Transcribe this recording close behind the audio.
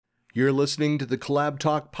You're listening to the Collab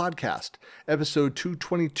Talk podcast, episode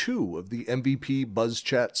 222 of the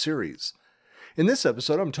MVPbuzzChat series. In this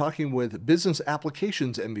episode, I'm talking with Business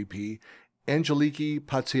Applications MVP, Angeliki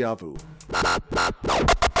Patsiavou.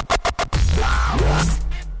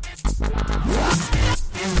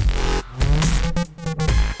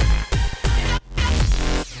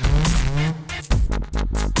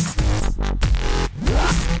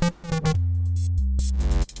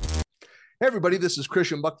 Hey everybody, this is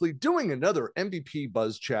Christian Buckley doing another MVP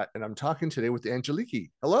Buzz Chat, and I'm talking today with Angeliki.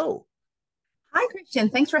 Hello. Hi, Christian.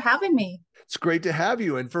 Thanks for having me. It's great to have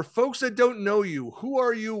you. And for folks that don't know you, who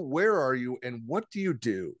are you, where are you, and what do you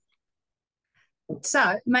do?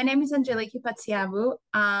 So, my name is Angeliki Patsiavou.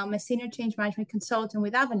 I'm a senior change management consultant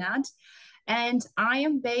with Avanade, and I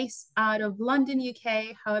am based out of London,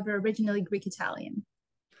 UK, however, originally Greek-Italian.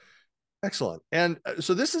 Excellent. And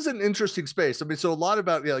so this is an interesting space. I mean, so a lot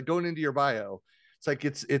about like going into your bio. It's like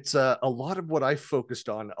it's a lot of what I focused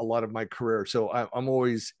on a lot of my career. So I'm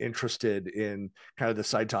always interested in kind of the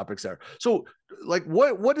side topics there. So like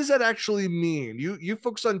what does that actually mean? You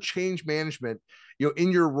focus on change management,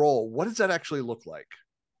 in your role. What does that actually look like?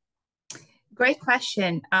 Great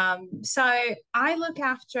question. So I look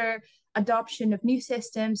after adoption of new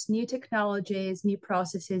systems, new technologies, new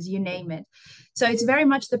processes, you name it. So it's very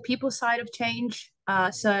much the people side of change.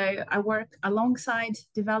 So I work alongside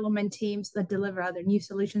development teams that deliver other new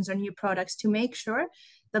solutions or new products to make sure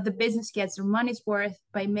that the business gets their money's worth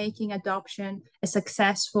by making adoption a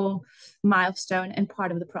successful milestone and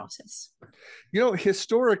part of the process.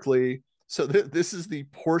 Historically, so this is the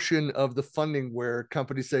portion of the funding where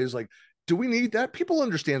companies say is like, do we need that? People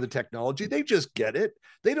understand the technology. They just get it.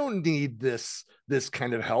 They don't need this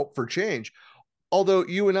kind of help for change. Although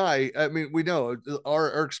you and I mean, we know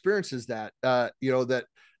our experience is that,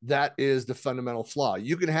 that is the fundamental flaw.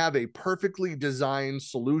 You can have a perfectly designed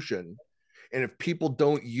solution, and if people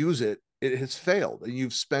don't use it, it has failed and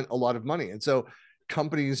you've spent a lot of money. And so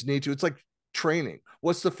companies need to, it's like training.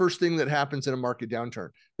 What's the first thing that happens in a market downturn?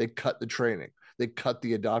 They cut the training. They cut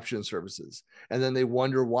the adoption services, and then they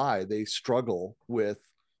wonder why they struggle with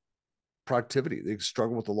productivity. They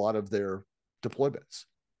struggle with a lot of their deployments.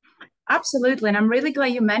 Absolutely. And I'm really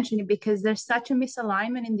glad you mentioned it because there's such a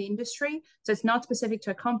misalignment in the industry. So it's not specific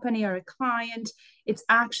to a company or a client. It's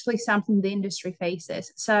actually something the industry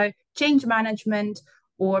faces. So change management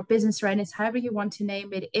or business readiness, however you want to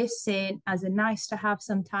name it, is seen as a nice to have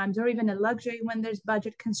sometimes, or even a luxury when there's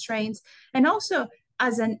budget constraints, and also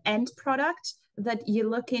as an end product that you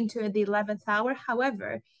look into at the 11th hour.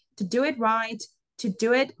 However, to do it right, to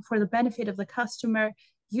do it for the benefit of the customer,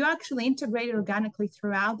 you actually integrate it organically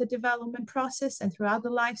throughout the development process and throughout the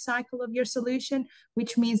life cycle of your solution,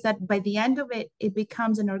 which means that by the end of it, it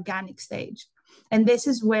becomes an organic stage. And this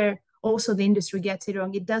is where also the industry gets it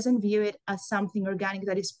wrong. It doesn't view it as something organic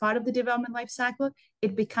that is part of the development life cycle.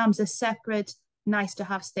 It becomes a separate nice to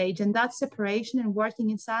have stage. And that separation and working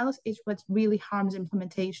in silos is what really harms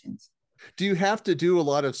implementations. Do you have to do a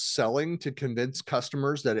lot of selling to convince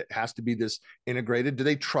customers that it has to be this integrated? Do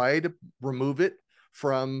they try to remove it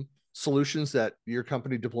from solutions that your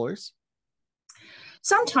company deploys?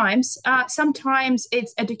 Sometimes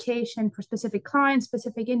it's education for specific clients,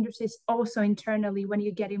 specific industries, also internally when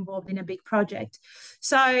you get involved in a big project.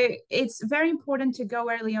 So it's very important to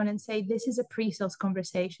go early on and say, this is a pre-sales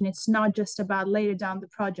conversation. It's not just about later down the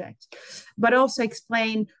project, but also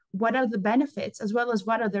explain what are the benefits as well as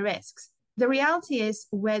what are the risks. The reality is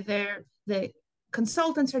whether the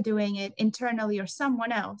consultants are doing it internally or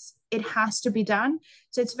someone else, it has to be done.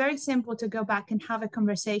 So it's very simple to go back and have a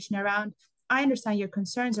conversation around, I understand your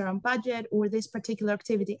concerns around budget or this particular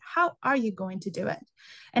activity. How are you going to do it?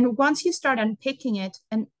 And once you start unpicking it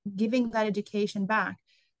and giving that education back,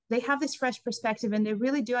 they have this fresh perspective and they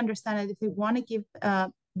really do understand that if they want to give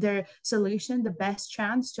their solution the best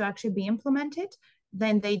chance to actually be implemented,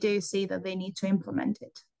 then they do see that they need to implement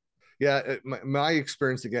it. Yeah, my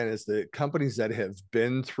experience again is the companies that have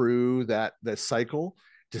been through that cycle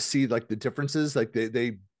to see like the differences, like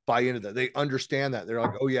they buy into that. They understand that. They're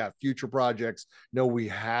like, oh yeah, future projects. No, we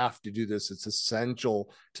have to do this. It's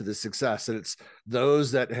essential to the success. And it's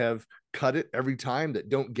those that have cut it every time that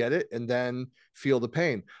don't get it and then feel the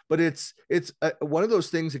pain. But it's one of those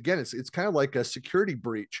things, again, it's kind of like a security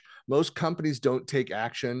breach. Most companies don't take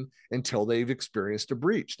action until they've experienced a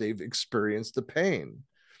breach. They've experienced the pain.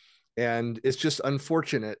 And it's just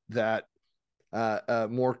unfortunate that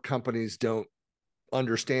more companies don't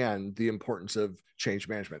understand the importance of change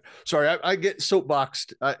management. Sorry, I get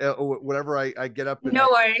soapboxed whenever I get up and no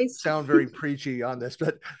worries. sound very preachy on this.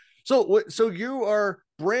 But so you are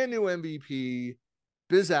brand new MVP,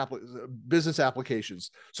 business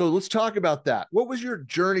applications. So let's talk about that. What was your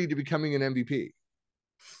journey to becoming an MVP?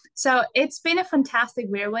 So it's been a fantastic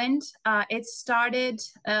whirlwind. It started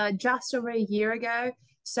just over a year ago.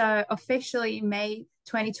 So officially May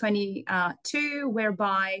 2022,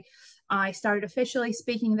 whereby I started officially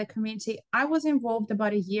speaking in the community. I was involved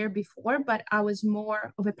about a year before, but I was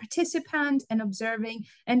more of a participant and observing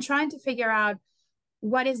and trying to figure out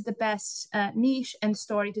what is the best niche and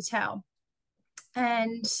story to tell.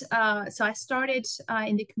 And so I started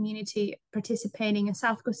in the community participating in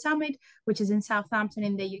South Coast Summit, which is in Southampton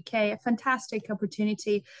in the UK, a fantastic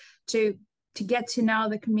opportunity to get to know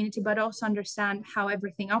the community, but also understand how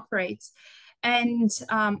everything operates. And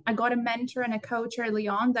I got a mentor and a coach early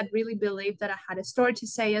on that really believed that I had a story to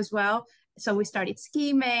say as well. So we started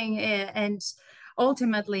scheming and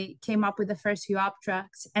ultimately came up with the first few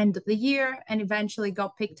abstracts end of the year, and eventually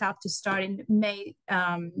got picked up to start in May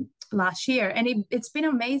last year. And it's been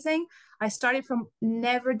amazing. I started from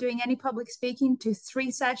never doing any public speaking to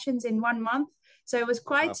 3 sessions in 1 month. So it was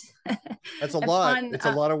quite that's a lot. Fun, it's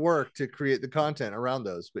a lot of work to create the content around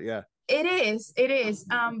those, but yeah. It is.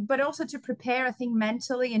 But also to prepare, I think,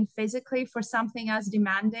 mentally and physically for something as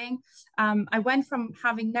demanding. I went from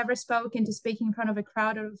having never spoken to speaking in front of a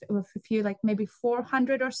crowd of a few, like maybe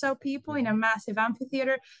 400 or so people in a massive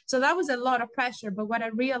amphitheater. So that was a lot of pressure. But what I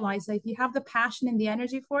realized, like, you have the passion and the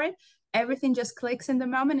energy for it, everything just clicks in the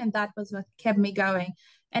moment. And that was what kept me going.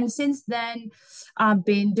 And since then, I've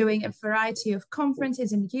been doing a variety of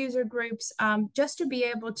conferences and user groups just to be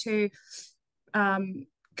able to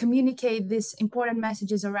communicate these important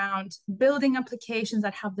messages around building applications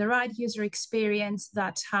that have the right user experience,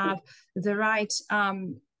 that have the right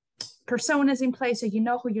personas in place, so you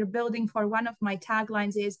know who you're building for. One of my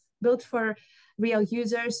taglines is built for real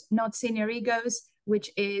users, not senior egos, which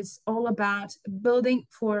is all about building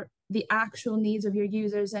for the actual needs of your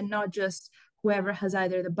users and not just whoever has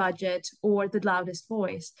either the budget or the loudest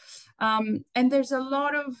voice. And there's a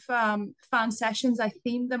lot of fun sessions. I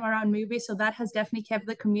themed them around movies, so that has definitely kept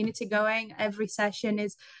the community going. Every session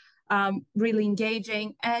is really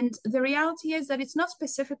engaging. And the reality is that it's not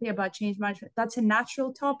specifically about change management. That's a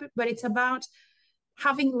natural topic, but it's about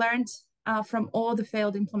having learned from all the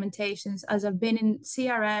failed implementations, as I've been in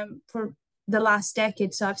CRM for the last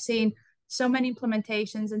decade. So I've seen so many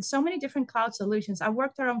implementations and so many different cloud solutions. I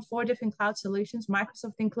worked around 4 different cloud solutions,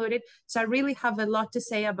 Microsoft included. So I really have a lot to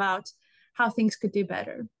say about how things could do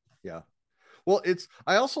better. Yeah. Well,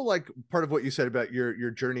 I also like part of what you said about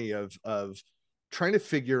your journey of trying to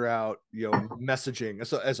figure out, messaging.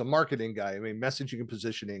 So as a marketing guy, I mean, messaging and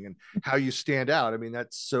positioning and how you stand out. I mean,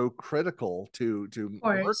 that's so critical to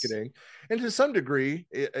marketing. And to some degree,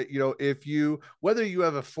 whether you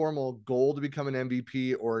have a formal goal to become an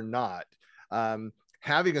MVP or not,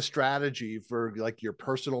 having a strategy for like your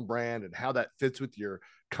personal brand and how that fits with your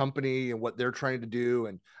company and what they're trying to do.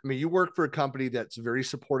 And I mean, you work for a company that's very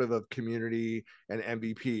supportive of community and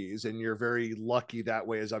MVPs, and you're very lucky that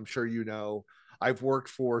way, as I'm sure you know. I've worked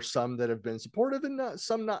for some that have been supportive and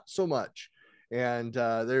some not so much. And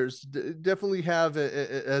there's definitely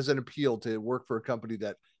as an appeal to work for a company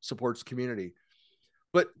that supports community.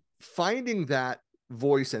 But finding that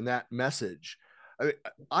voice and that message,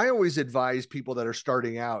 I always advise people that are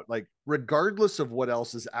starting out, like, regardless of what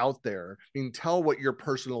else is out there, I mean, tell what your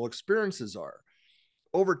personal experiences are.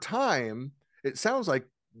 Over time, it sounds like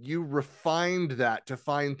you refined that to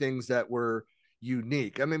find things that were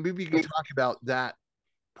unique. I mean, maybe you can talk about that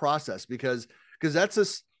process because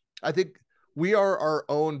I think we are our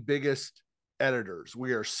own biggest editors.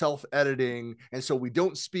 We are self-editing. And so we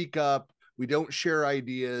don't speak up. We don't share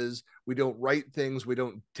ideas. We don't write things. We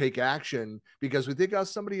don't take action because we think,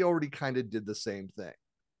 somebody already kind of did the same thing.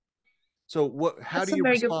 So how do you respond?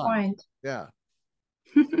 That's a very good point. Yeah.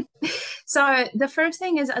 So the first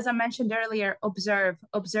thing is, as I mentioned earlier, observe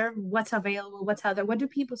what's available, what's out there. What do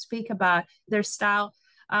people speak about, their style?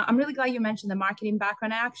 I'm really glad you mentioned the marketing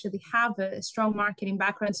background. I actually have a strong marketing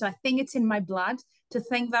background, so I think it's in my blood to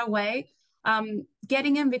think that way.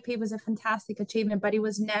 Getting MVP was a fantastic achievement, but it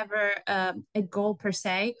was never a goal per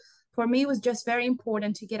se. For me, it was just very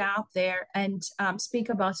important to get out there and speak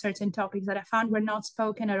about certain topics that I found were not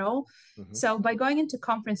spoken at all. Mm-hmm. So by going into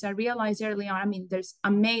conference, I realized early on, I mean, there's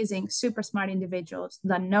amazing, super smart individuals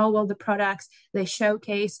that know all the products. They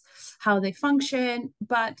showcase how they function,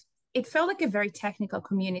 but it felt like a very technical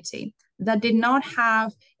community that did not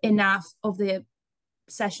have enough of the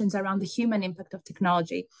sessions around the human impact of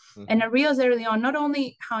technology. Mm-hmm. And I realized early on, not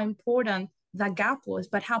only how important that gap was,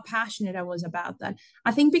 but how passionate I was about that.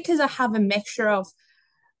 I think because I have a mixture of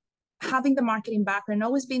having the marketing background,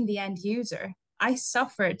 always being the end user, I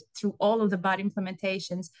suffered through all of the bad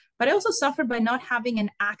implementations, but I also suffered by not having an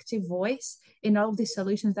active voice in all of the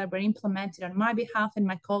solutions that were implemented on my behalf and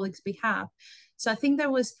my colleagues' behalf. So I think there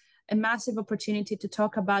was a massive opportunity to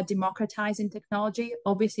talk about democratizing technology.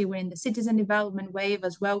 Obviously, we're in the citizen development wave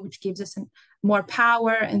as well, which gives us more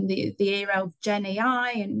power in the era of Gen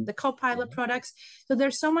AI and the Copilot products. So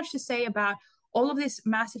there's so much to say about all of these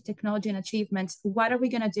massive technology and achievements. What are we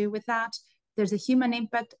going to do with that? There's a human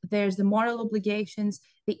impact, there's the moral obligations,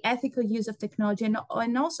 the ethical use of technology,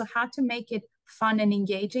 and also how to make it fun and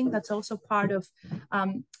engaging. That's also part of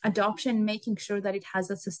adoption, making sure that it has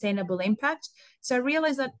a sustainable impact. So I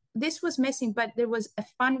realized that this was missing, but there was a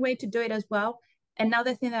fun way to do it as well.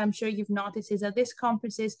 Another thing that I'm sure you've noticed is that these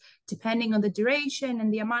conferences, depending on the duration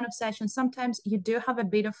and the amount of sessions, sometimes you do have a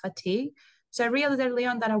bit of fatigue. So I realized early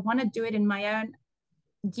on that I want to do it in my own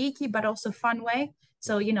geeky but also fun way.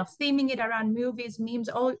 So, theming it around movies, memes,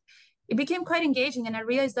 it became quite engaging. And I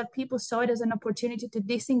realized that people saw it as an opportunity to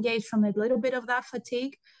disengage from a little bit of that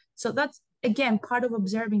fatigue. So that's, again, part of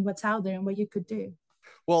observing what's out there and what you could do.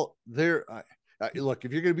 Well, look,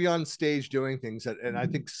 if you're going to be on stage doing things, and I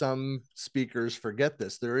think some speakers forget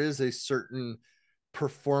this, there is a certain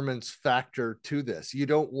performance factor to this. You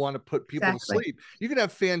don't want to put people to sleep. You can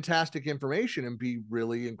have fantastic information and be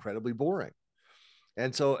really incredibly boring.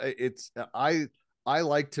 And so I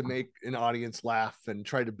like to make an audience laugh and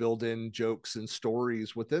try to build in jokes and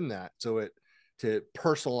stories within that. So it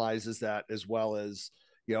personalizes that, as well as,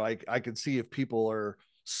 I can see if people are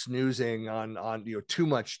snoozing on, too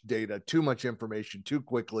much data, too much information too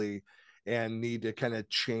quickly, and need to kind of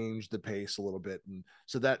change the pace a little bit. And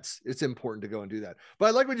so it's important to go and do that. But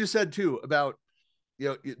I like what you said too about,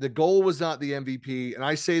 the goal was not the MVP. And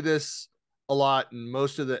I say this a lot, and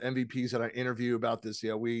most of the MVPs that I interview about this,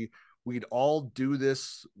 we'd all do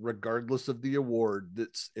this regardless of the award.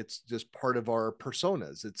 It's just part of our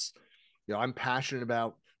personas. It's, I'm passionate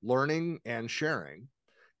about learning and sharing,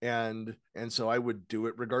 and so I would do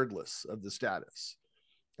it regardless of the status.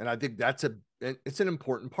 And I think it's an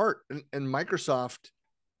important part. And Microsoft,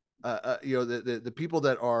 the people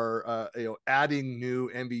that are adding new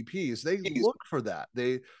MVPs, they look for that.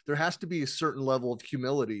 There has to be a certain level of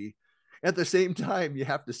humility. At the same time, you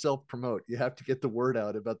have to self-promote. You have to get the word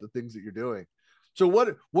out about the things that you're doing. So what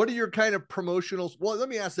are your kind of promotionals? Well, let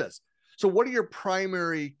me ask this. So what are your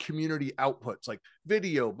primary community outputs, like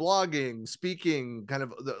video, blogging, speaking, kind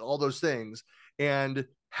of all those things? And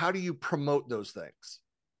how do you promote those things?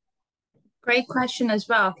 Great question as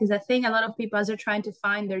well, because I think a lot of people, as they're trying to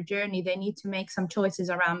find their journey, they need to make some choices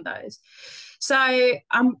around those. So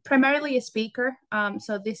I'm primarily a speaker.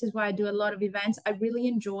 So this is why I do a lot of events. I really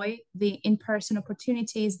enjoy the in-person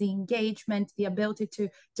opportunities, the engagement, the ability to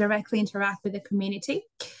directly interact with the community.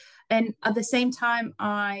 And at the same time,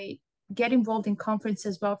 I get involved in conferences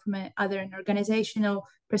as well from an organizational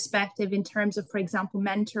perspective in terms of, for example,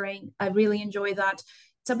 mentoring. I really enjoy that.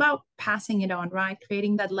 It's about passing it on, right?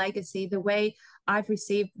 Creating that legacy. The way I've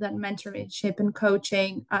received that mentorship and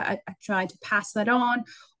coaching, I try to pass that on,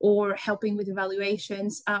 or helping with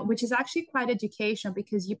evaluations, which is actually quite educational,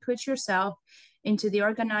 because you put yourself into the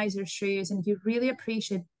organizer's shoes and you really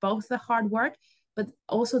appreciate both the hard work, but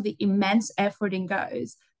also the immense effort it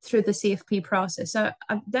goes through the CFP process. So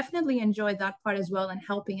I've definitely enjoyed that part as well, and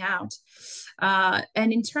helping out.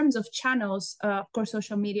 And in terms of channels, of course,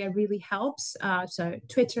 social media really helps. So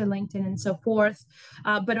Twitter, LinkedIn, and so forth,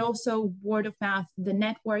 but also word of mouth, the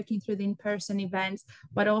networking through the in-person events,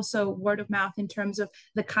 but also word of mouth in terms of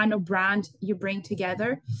the kind of brand you bring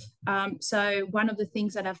together. So one of the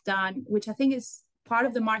things that I've done, which I think is part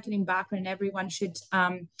of the marketing background everyone should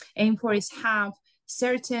aim for, is have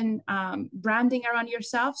certain branding around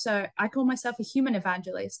yourself. So I call myself a human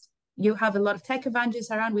evangelist. You have a lot of tech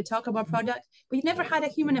evangelists around. We talk about product, but you never had a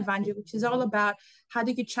human evangelist, which is all about how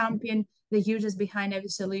do you champion the users behind every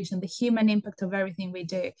solution, the human impact of everything we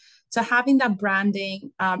do. So having that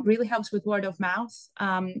branding really helps with word of mouth,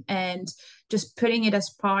 and just putting it as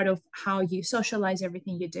part of how you socialize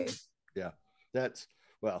everything you do. Yeah,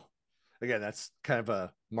 again, that's kind of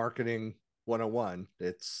a marketing 101.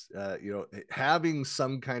 It's having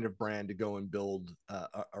some kind of brand to go and build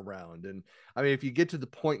around. And I mean, if you get to the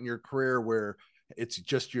point in your career where it's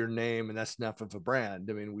just your name and that's enough of a brand,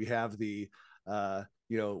 I mean, we have the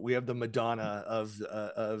Madonna of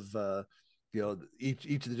each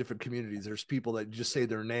of the different communities. There's people that just say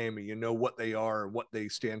their name and you know what they are, what they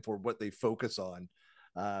stand for, what they focus on.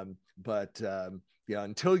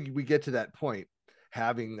 Until we get to that point,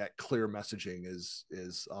 having that clear messaging is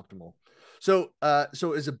optimal. So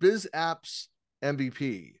as a Biz Apps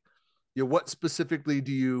MVP, what specifically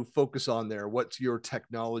do you focus on there? What's your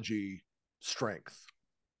technology strength?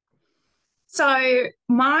 So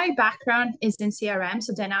my background is in CRM,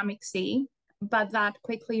 so Dynamic C, but that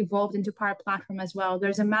quickly evolved into Power Platform as well.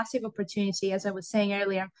 There's a massive opportunity, as I was saying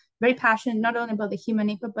earlier. I'm very passionate not only about the human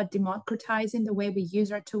input, but democratizing the way we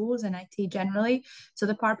use our tools and IT generally. So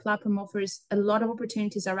the Power Platform offers a lot of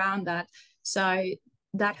opportunities around that. So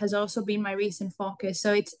that has also been my recent focus.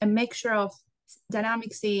 So it's a mixture of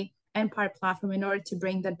Dynamic C and Power Platform in order to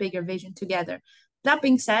bring that bigger vision together. That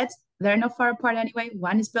being said, they're not far apart anyway.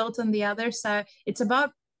 One is built on the other. So it's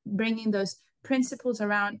about bringing those principles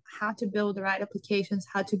around how to build the right applications,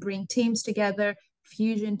 how to bring teams together,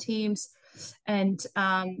 fusion teams, and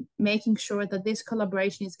making sure that this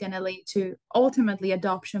collaboration is going to lead to ultimately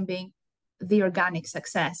adoption being the organic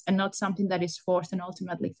success and not something that is forced and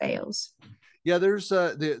ultimately fails. Yeah, there's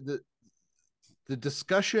the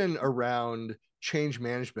discussion around change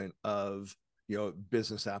management of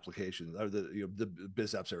business applications, or the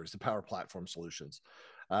biz app service, the Power Platform solutions.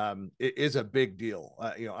 It is a big deal.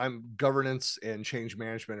 I'm governance and change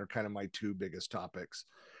management are kind of my two biggest topics,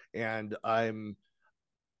 and I'm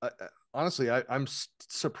honestly I'm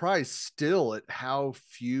surprised still at how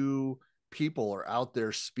few people are out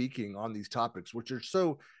there speaking on these topics, which are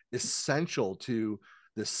so essential to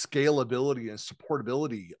the scalability and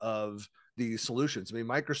supportability of these solutions. I mean,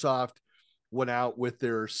 Microsoft went out with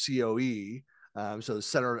their COE, so the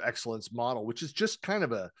Center of Excellence model, which is just kind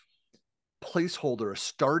of a placeholder, a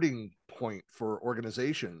starting point for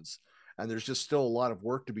organizations. And there's just still a lot of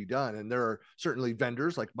work to be done. And there are certainly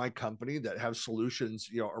vendors like my company that have solutions,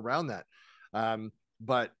 around that.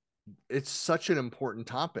 But it's such an important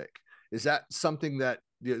topic. Is that something that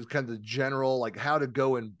is kind of the general, like how to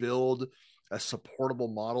go and build a supportable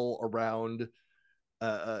model around,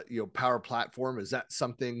 Power Platform? Is that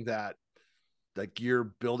something that like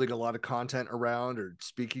you're building a lot of content around or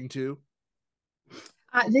speaking to?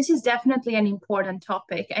 This is definitely an important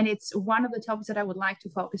topic, and it's one of the topics that I would like to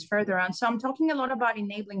focus further on. So I'm talking a lot about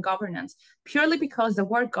enabling governance, purely because the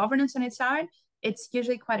word governance on its own, it's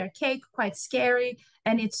usually quite archaic, quite scary,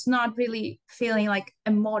 and it's not really feeling like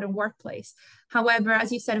a modern workplace. However,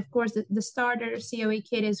 as you said, of course, the starter COE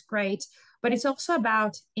kit is great, but it's also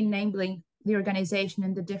about enabling the organization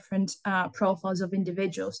and the different profiles of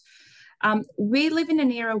individuals. We live in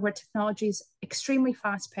an era where technology is extremely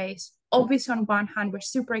fast paced. Obviously, on one hand, we're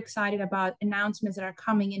super excited about announcements that are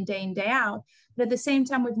coming in day out. But at the same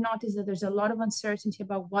time, we've noticed that there's a lot of uncertainty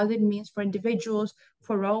about what it means for individuals,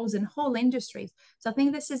 for roles, and whole industries. So I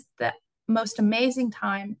think this is the most amazing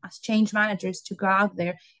time as change managers to go out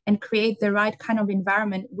there and create the right kind of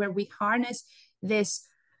environment where we harness this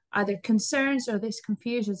either concerns or these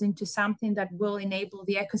confusions into something that will enable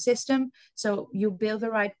the ecosystem. So you build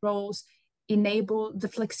the right roles, enable the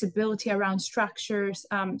flexibility around structures.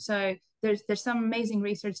 So there's some amazing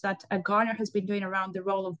research that Gartner has been doing around the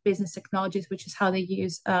role of business technologies, which is how they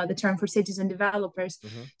use the term for citizen developers,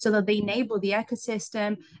 so that they enable the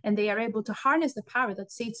ecosystem and they are able to harness the power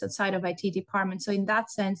that sits outside of IT departments. So in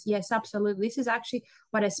that sense, yes, absolutely. This is actually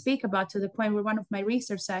what I speak about, to the point where one of my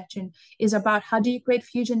research section is about how do you create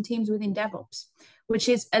fusion teams within DevOps, which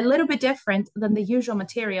is a little bit different than the usual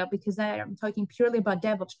material, because I'm talking purely about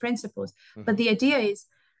DevOps principles. But the idea is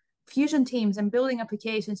fusion teams and building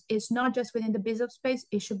applications is not just within the business space.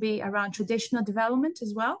 It should be around traditional development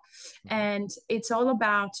as well. And it's all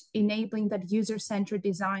about enabling that user-centered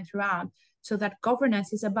design throughout, so that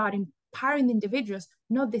governance is about empowering individuals,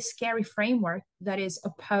 not this scary framework that is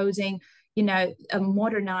opposing,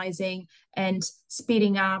 modernizing and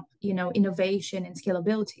speeding up, innovation and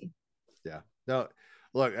scalability. Yeah. No,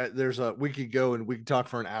 look, we could go and we can talk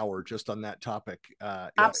for an hour just on that topic.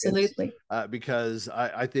 Absolutely. Because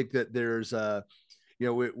I think that there's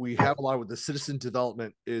we have a lot with the citizen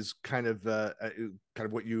development is kind of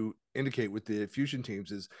what you indicate with the fusion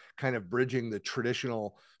teams, is kind of bridging the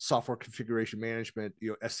traditional software configuration management,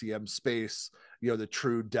 SCM space, the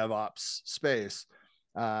true DevOps space.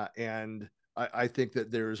 And I think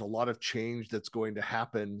that there's a lot of change that's going to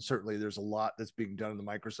happen. Certainly there's a lot that's being done in the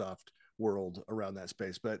Microsoft world around that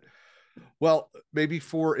space, but maybe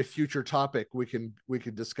for a future topic we can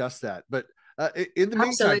discuss that. But in the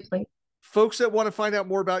meantime, folks that want to find out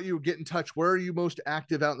more about you, get in touch. Where are you most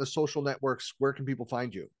active out in the social networks? Where can people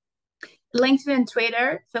find you? LinkedIn and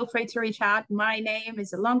Twitter. Feel free to reach out. My name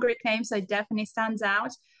is a long Greek name, so it definitely stands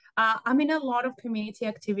out. I'm in a lot of community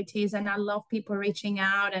activities, and I love people reaching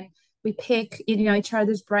out, and we pick each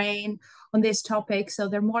other's brain on this topic. So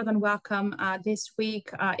they're more than welcome. This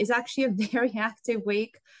week is actually a very active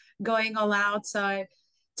week, going all out. So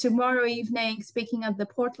tomorrow evening, speaking at the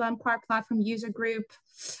Portland Power Platform user group,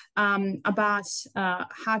 about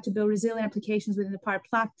how to build resilient applications within the Power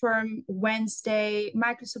Platform. Wednesday,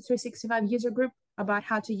 Microsoft 365 user group about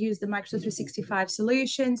how to use the Microsoft 365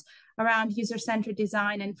 solutions around user-centered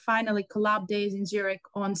design. And finally, collab days in Zurich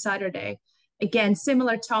on Saturday. Again,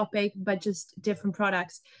 similar topic, but just different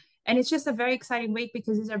products. And it's just a very exciting week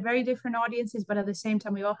because these are very different audiences, but at the same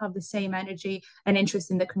time, we all have the same energy and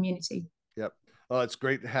interest in the community. Yep. Well, it's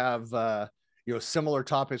great to have, similar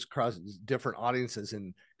topics across different audiences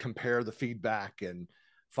and compare the feedback and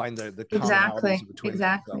find the commonalities between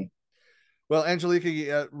them. So, well,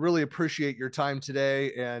 Angeliki, really appreciate your time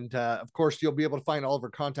today. And of course, you'll be able to find all of our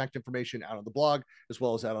contact information out on the blog, as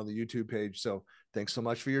well as out on the YouTube page. So thanks so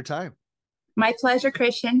much for your time. My pleasure,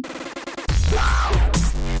 Christian.